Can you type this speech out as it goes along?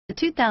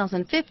The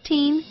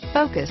 2015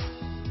 Focus.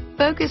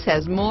 Focus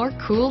has more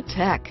cool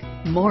tech,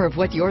 more of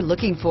what you're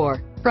looking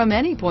for. From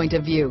any point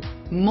of view,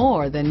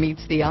 more than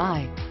meets the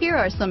eye. Here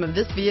are some of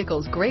this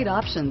vehicle's great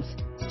options: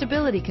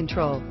 stability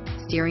control,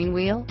 steering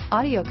wheel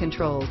audio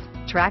controls,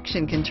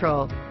 traction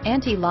control,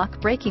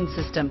 anti-lock braking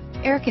system,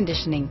 air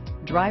conditioning,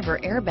 driver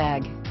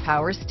airbag,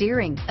 power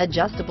steering,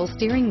 adjustable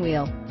steering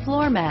wheel,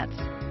 floor mats,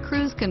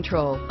 cruise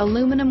control,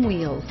 aluminum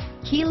wheels,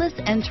 keyless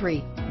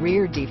entry,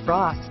 rear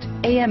defrost,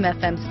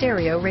 AM/FM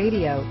stereo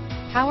radio,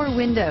 power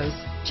windows,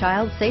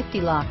 child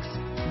safety locks,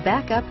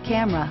 backup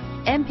camera,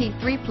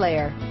 MP3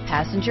 player,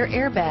 passenger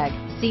airbag,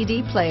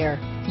 CD player.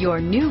 Your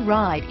new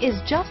ride is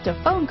just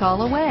a phone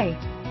call away.